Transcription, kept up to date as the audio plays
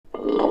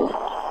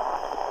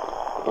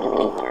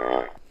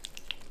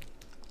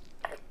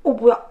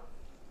뭐야?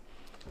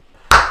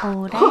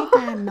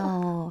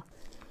 오레가노.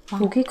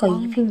 여기가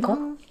입인가?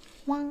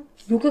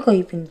 여기가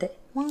입인데.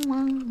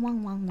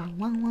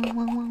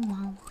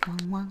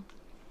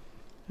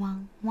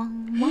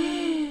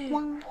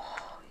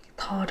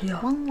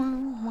 다리야.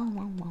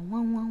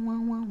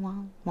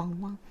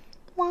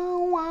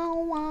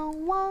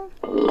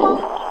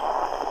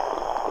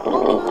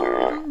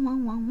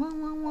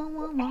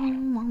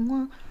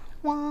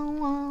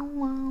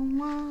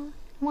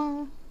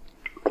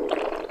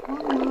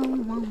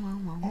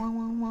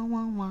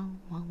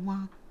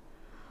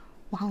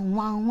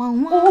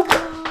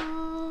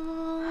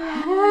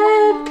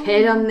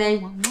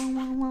 배렸네.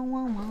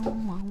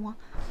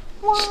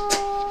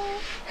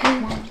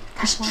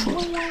 다시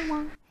풀어.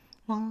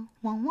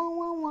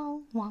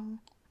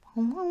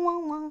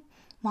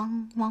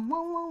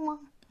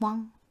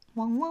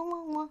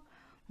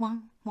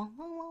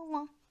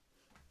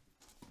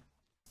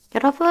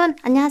 여러분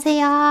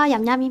안녕하세요.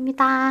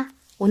 얌야미입니다.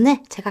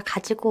 오늘 제가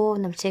가지고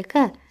온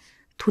음식은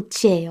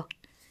도치예요.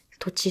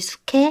 도치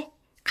숙회,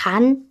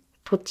 간,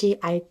 도치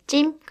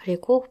알찜,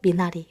 그리고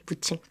미나리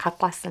무침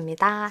갖고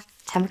왔습니다.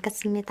 잘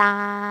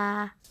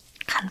먹겠습니다.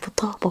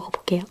 간부터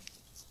먹어볼게요.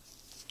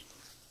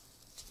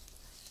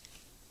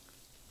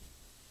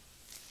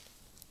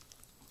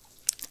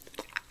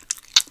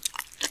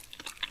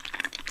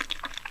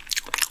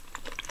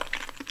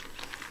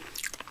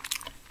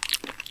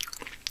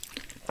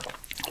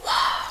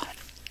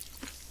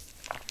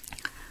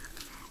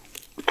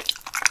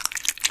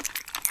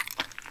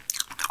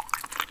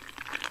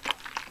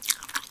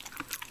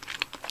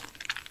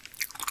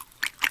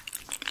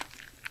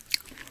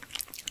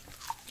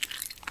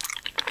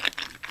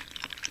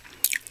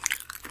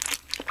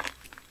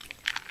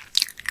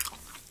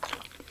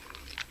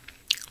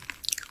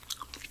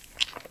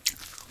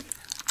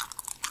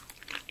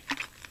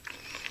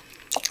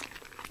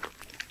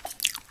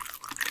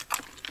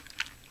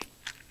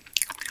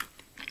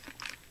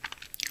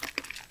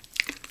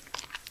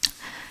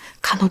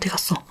 간 어디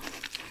갔어?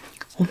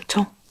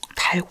 엄청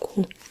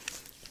달고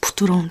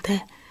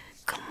부드러운데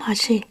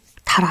끝맛이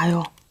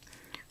달아요.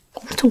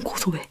 엄청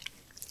고소해.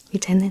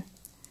 이제는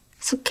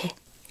숙회.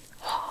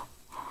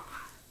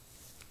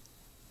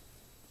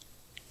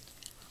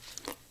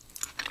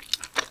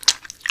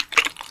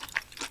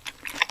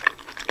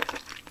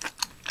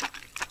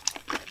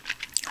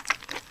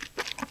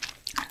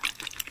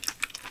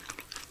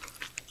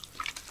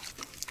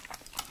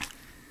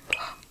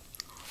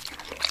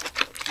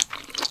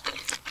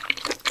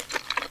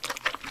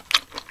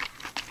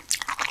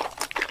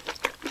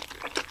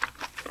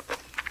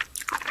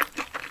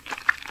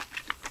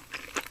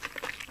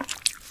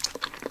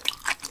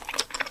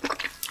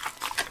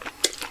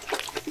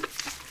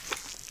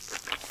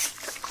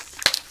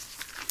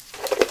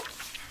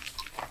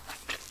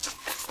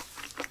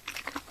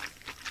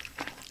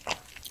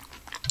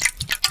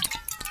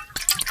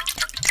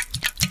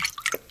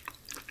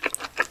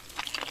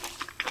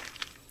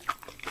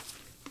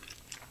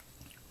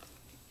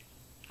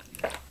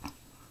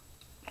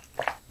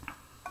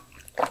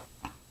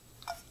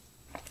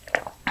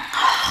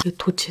 이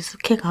도치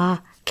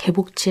숙회가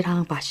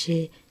개복치랑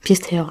맛이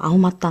비슷해요. 아무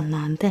맛도 안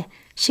나는데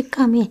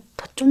식감이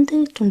더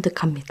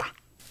쫀득쫀득합니다.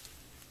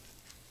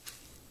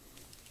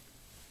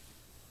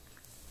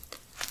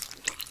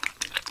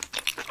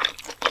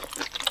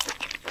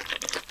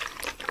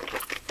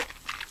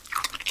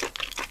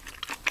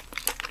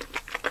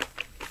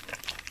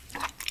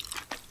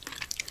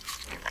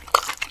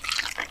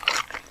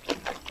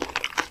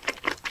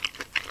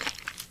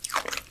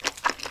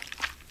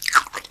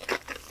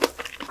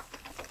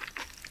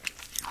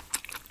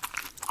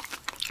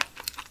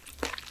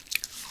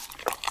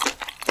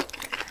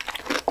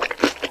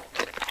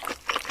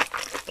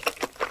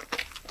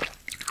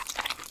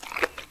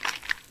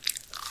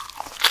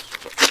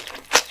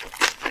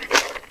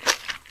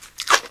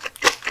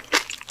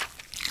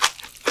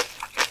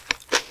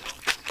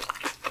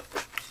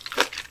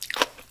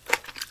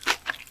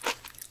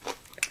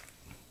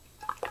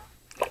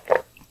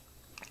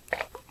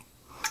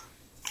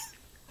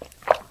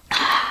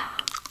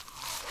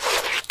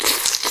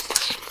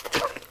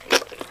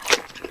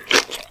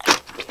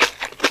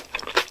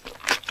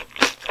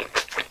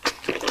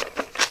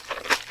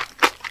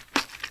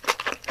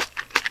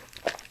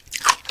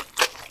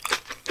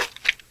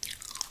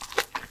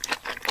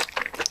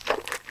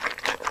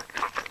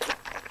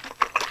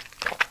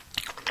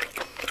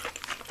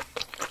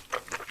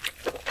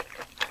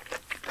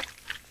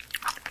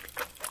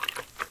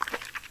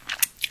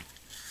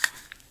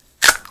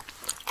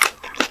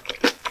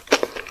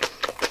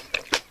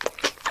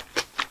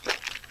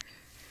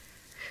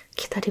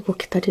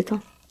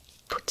 기다리던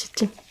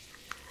도치찜.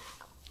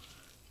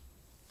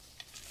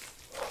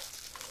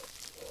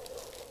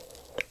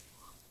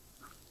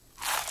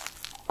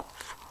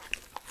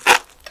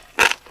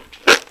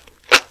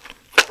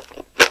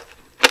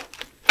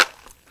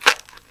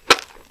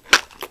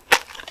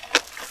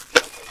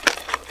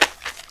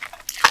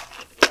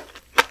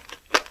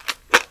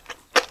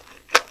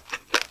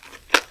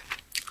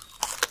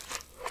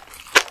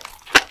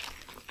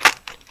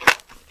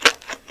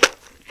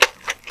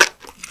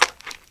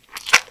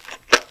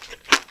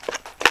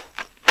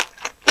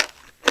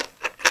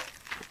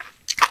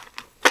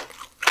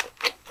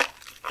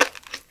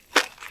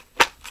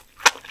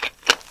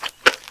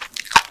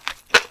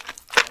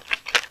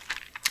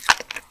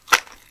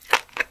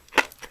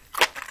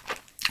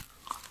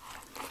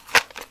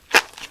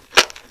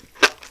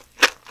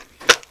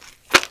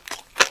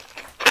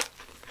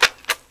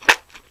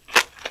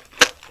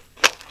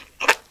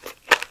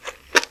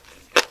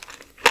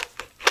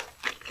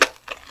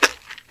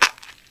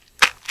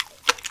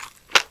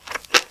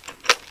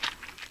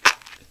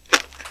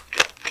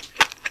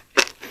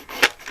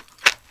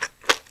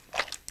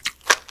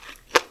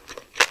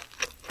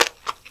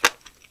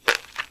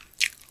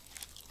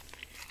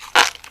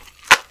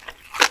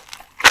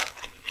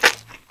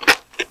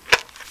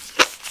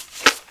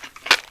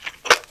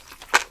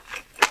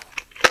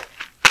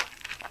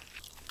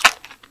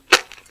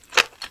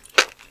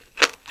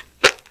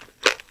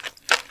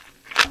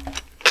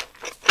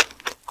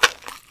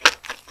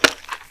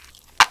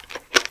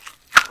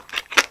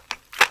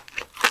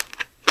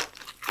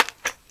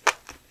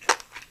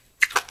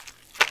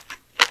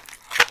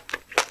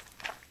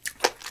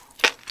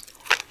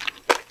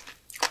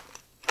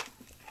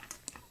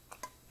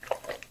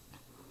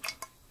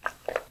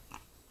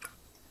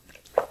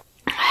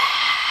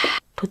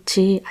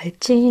 도치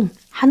알찜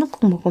한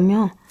움큼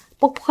먹으면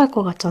뻑뻑할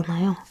것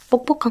같잖아요.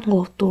 뻑뻑한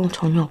것도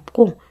전혀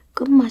없고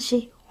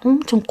끝맛이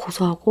엄청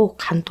고소하고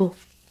간도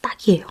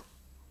딱이에요.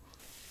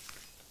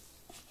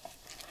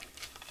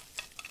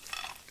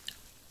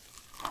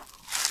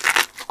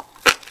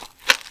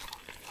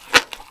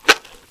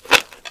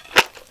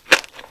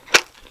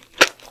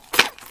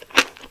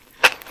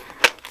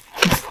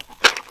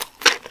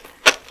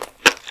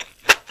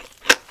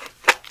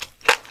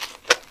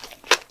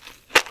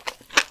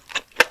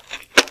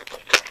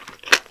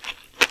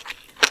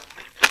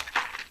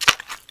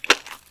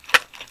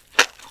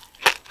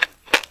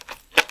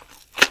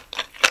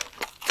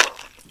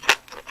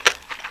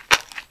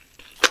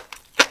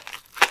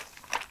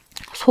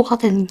 소가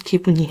된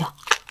기분이야.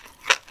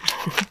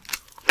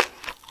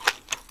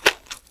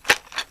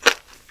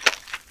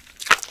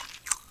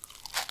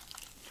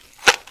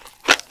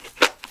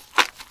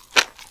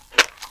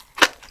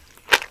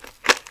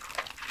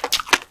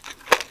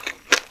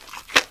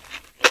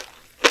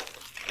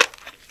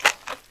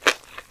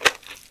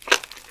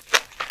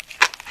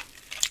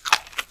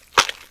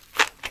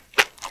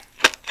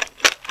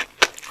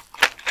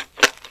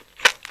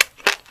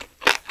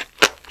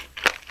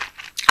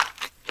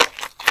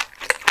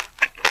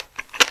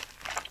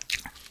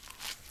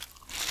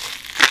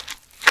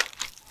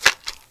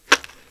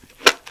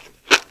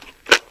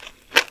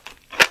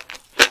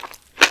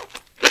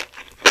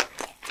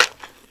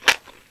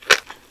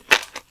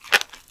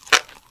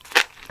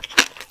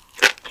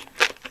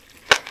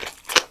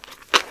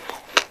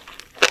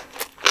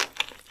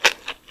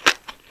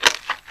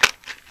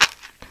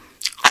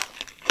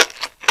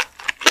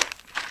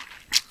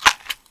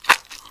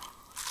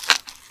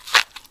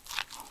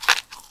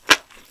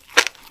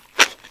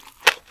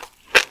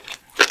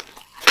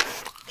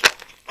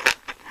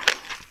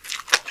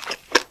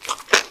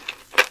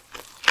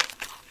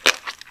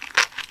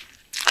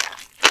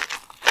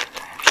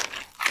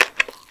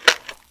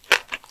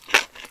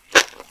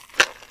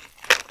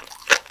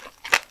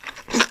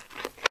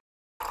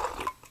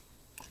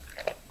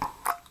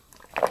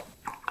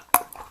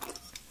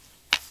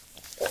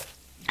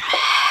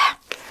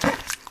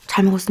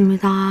 잘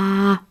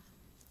먹었습니다.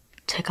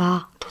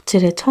 제가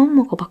도치를 처음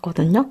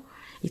먹어봤거든요.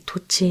 이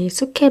도치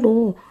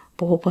숙회로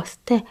먹어봤을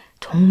때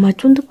정말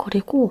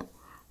쫀득거리고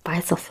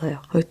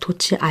맛있었어요.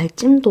 도치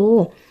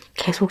알찜도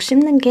계속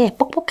씹는 게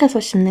뻑뻑해서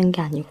씹는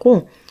게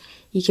아니고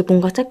이게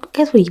뭔가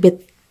계속 입에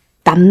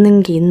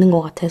남는 게 있는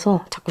것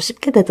같아서 자꾸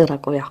씹게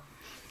되더라고요.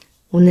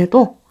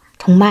 오늘도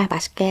정말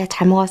맛있게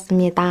잘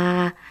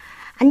먹었습니다.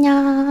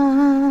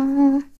 안녕.